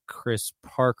think Chris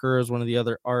Parker is one of the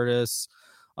other artists.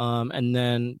 And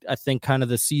then I think kind of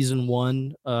the season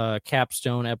 1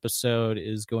 capstone episode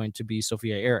is going to be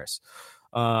Sophia Aris.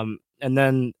 And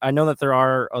then I know that there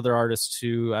are other artists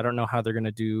too. I don't know how they're going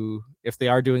to do, if they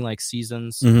are doing like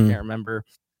seasons. I can't remember.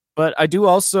 But I do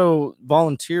also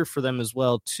volunteer for them as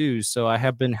well too. So I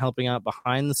have been helping out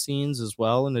behind the scenes as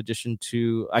well. In addition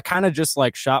to, I kind of just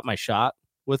like shot my shot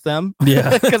with them.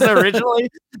 Yeah. Because originally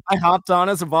I hopped on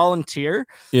as a volunteer.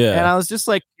 Yeah. And I was just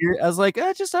like,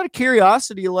 just out of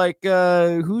curiosity, like,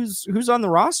 who's on the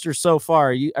roster so far?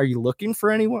 Are you looking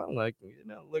for anyone? Like,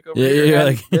 look over here. Yeah.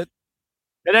 Like...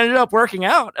 It ended up working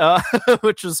out,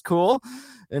 which was cool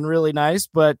and really nice.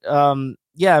 But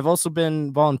yeah, I've also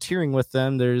been volunteering with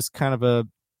them. There's kind of a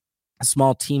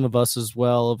small team of us as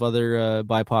well, of other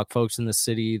BIPOC folks in the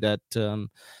city that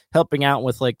helping out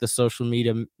with like the social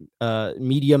media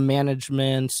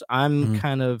management. I'm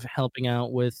kind of helping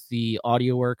out with the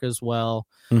audio work as well.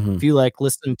 If you like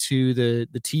listen to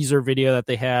the teaser video that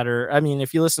they had, or I mean,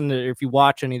 if you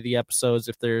watch any of the episodes,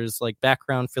 if there's like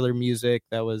background filler music,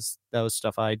 that was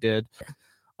stuff I did.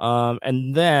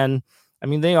 And then, I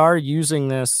mean, they are using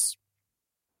this.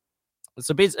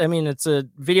 So basically, I mean, it's a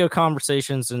video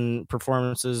conversations and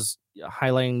performances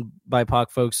highlighting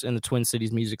BIPOC folks in the Twin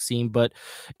Cities music scene, but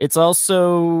it's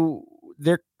also,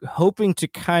 they're hoping to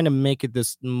kind of make it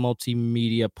this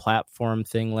multimedia platform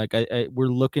thing. Like we're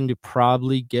looking to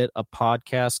probably get a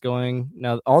podcast going.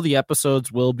 Now, all the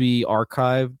episodes will be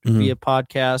archived via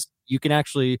podcast. You can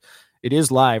actually, it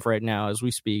is live right now as we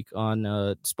speak on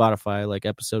Spotify. Like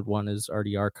episode 1 is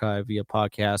already archived via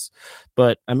podcast.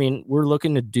 But I mean, we're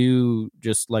looking to do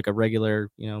just like a regular,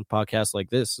 podcast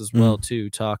like this as well too,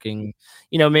 talking,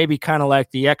 maybe kind of like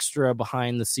the extra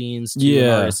behind the scenes to an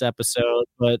artist episode.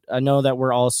 But I know that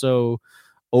we're also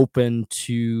open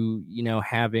to,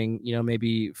 having,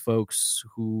 maybe folks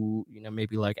who,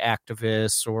 maybe like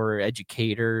activists or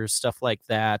educators, stuff like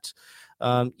that.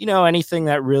 Anything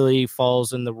that really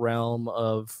falls in the realm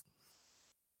of,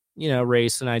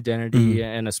 race and identity,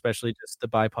 and especially just the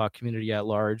BIPOC community at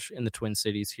large in the Twin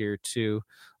Cities here too.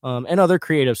 And other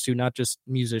creatives too, not just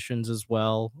musicians as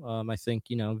well. I think,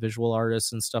 visual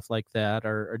artists and stuff like that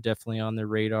are definitely on their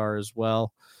radar as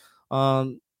well.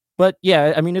 But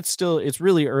yeah, I mean, it's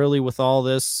really early with all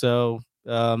this. So,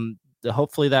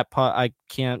 hopefully that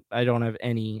I don't have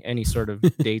any sort of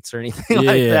dates or anything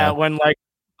that when like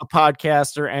a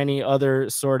podcast or any other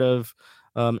sort of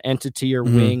entity or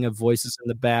wing of Voices in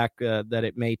the Back that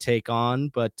it may take on.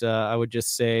 But I would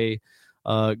just say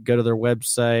go to their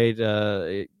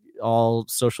website. All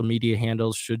social media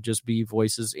handles should just be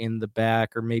Voices in the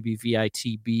Back, or maybe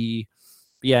VITB.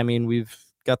 But yeah, I mean, we've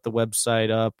got the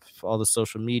website up, all the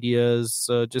social medias.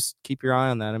 So just keep your eye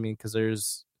on that. I mean, because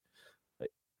there's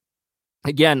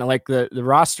again, like the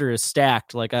roster is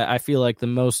stacked. Like I feel like the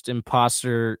most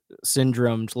imposter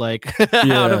syndromed, like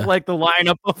out of like the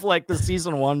lineup of like the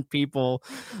season 1 people.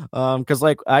 Cause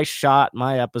like I shot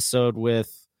my episode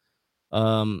with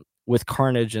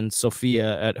Carnage and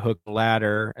Sophia at Hook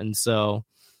Ladder. And so,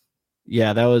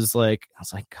 yeah, that was like, I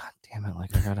was like, God damn it.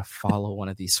 Like I gotta follow one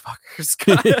of these fuckers.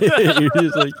 You're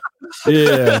just like,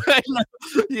 yeah.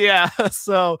 Yeah.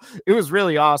 So it was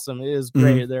really awesome. It was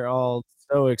great. They're all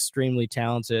so extremely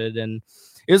talented, and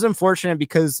it was unfortunate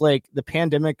because like the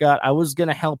pandemic I was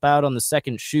gonna help out on the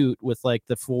second shoot with like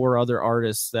the 4 other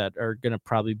artists that are gonna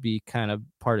probably be kind of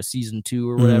part of season 2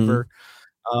 or whatever.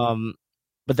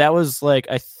 But that was like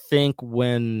I think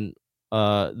when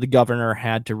the governor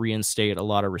had to reinstate a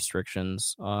lot of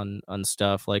restrictions on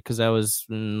stuff, like because that was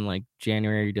in like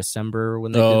January, December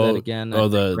when they did that again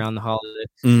around the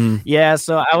holiday. Yeah,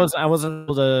 so I wasn't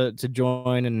able to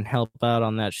join and help out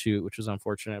on that shoot, which was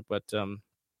unfortunate, but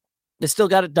they still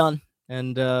got it done,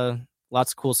 and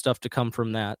lots of cool stuff to come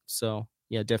from that. So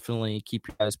yeah, definitely keep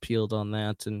your eyes peeled on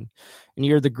that and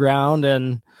ear the ground,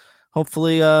 and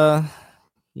hopefully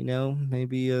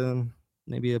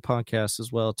maybe a podcast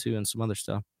as well too, and some other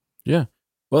stuff. Yeah.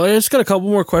 Well, I just got a couple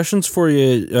more questions for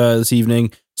you this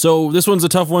evening. So this one's a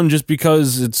tough one just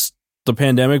because it's the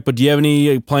pandemic, but do you have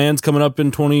any plans coming up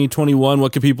in 2021?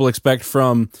 What can people expect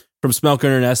from Smelkin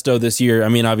Ernesto this year? I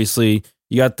mean, obviously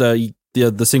you got the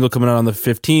single coming out on the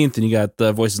 15th and you got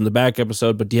the Voices in the Back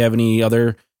episode, but do you have any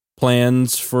other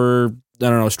plans for, I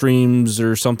don't know, streams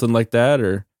or something like that,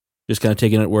 or just kind of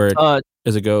taking it where it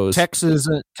as it goes? Texas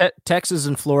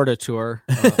and Florida tour.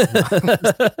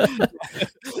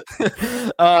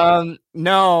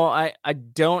 No, I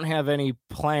don't have any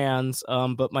plans,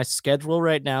 but my schedule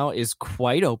right now is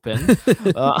quite open.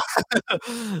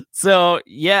 So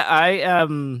yeah, I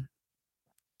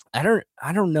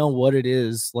don't know what it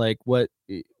is, like what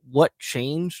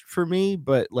changed for me,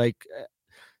 but like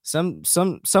something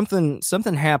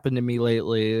happened to me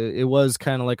lately. It was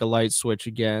kind of like a light switch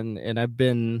again, and I've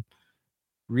been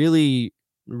really,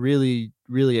 really,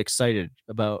 really excited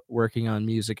about working on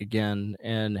music again,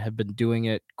 and have been doing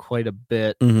it quite a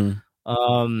bit.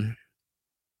 I'm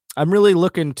really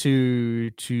looking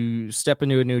to step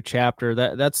into a new chapter.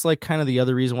 That's like kind of the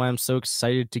other reason why I'm so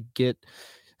excited to get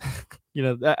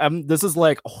this is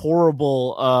like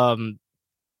horrible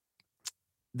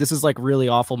this is like really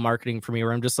awful marketing for me,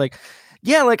 where I'm just like,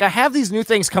 yeah, like I have these new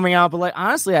things coming out, but like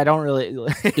honestly I don't really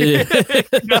yeah.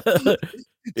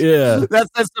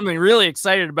 That's something really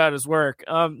excited about his work.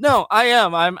 No,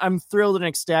 I'm thrilled and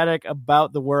ecstatic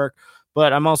about the work,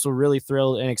 but I'm also really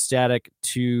thrilled and ecstatic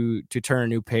to turn a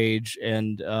new page.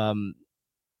 And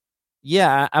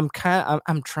yeah, I'm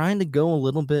trying to go a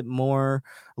little more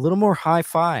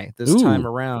hi-fi this time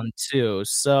around too.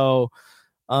 So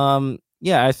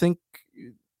yeah, I think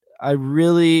I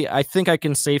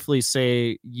can safely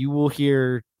say you will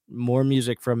hear more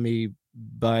music from me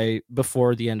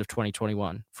before the end of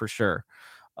 2021 for sure.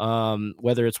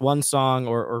 Whether it's one song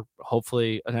or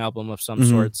hopefully an album of some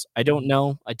sorts. I don't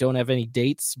know. I don't have any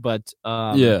dates, but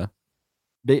yeah.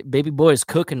 Baby boy is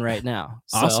cooking right now.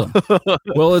 So. Awesome.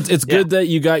 Well, it's good that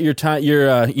you got your time,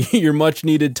 your much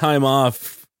needed time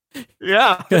off.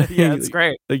 Yeah. Yeah, it's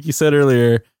great. Like you said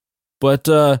earlier. But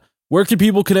where can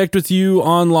people connect with you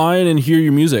online and hear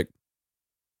your music?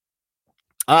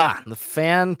 The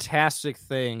fantastic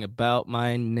thing about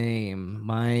my name,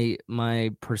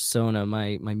 my persona,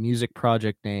 my music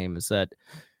project name is that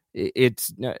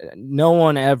it's no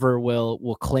one ever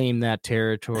will claim that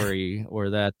territory or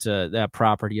that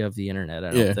property of the internet.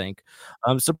 I don't think.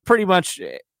 So pretty much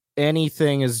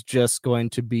anything is just going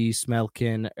to be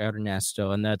Smelkin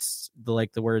Ernesto, and that's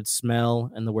the word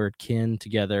smell and the word kin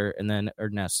together, and then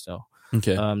Ernesto.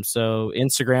 Okay. So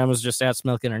Instagram is just at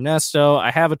Smelkin Ernesto.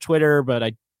 I have a Twitter, but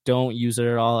I don't use it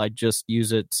at all. I just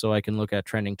use it so I can look at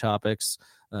trending topics,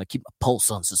 keep my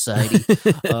pulse on society.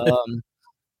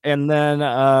 And then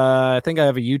I think I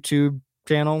have a YouTube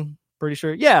channel. Pretty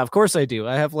sure. Yeah, of course I do.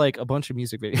 I have like a bunch of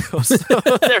music videos. So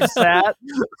there's that.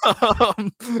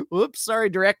 Whoops, sorry,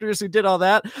 directors who did all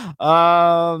that.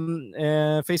 And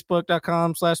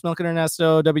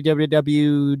Facebook.com/SmelkinErnesto,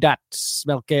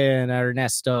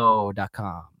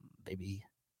 www.SmelkinErnesto.com, baby.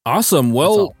 Awesome.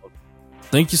 Well,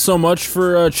 thank you so much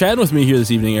for chatting with me here this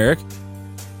evening, Eric.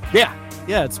 Yeah,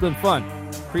 it's been fun.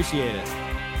 Appreciate it.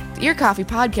 The Ear Coffee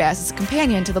Podcast is a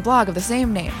companion to the blog of the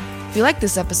same name. If you like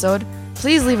this episode,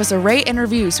 please leave us a rate and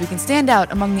review so we can stand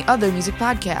out among the other music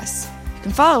podcasts. You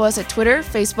can follow us at Twitter,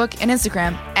 Facebook, and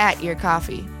Instagram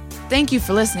 @EarCoffee. Thank you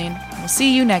for listening, and we'll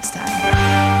see you next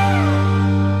time.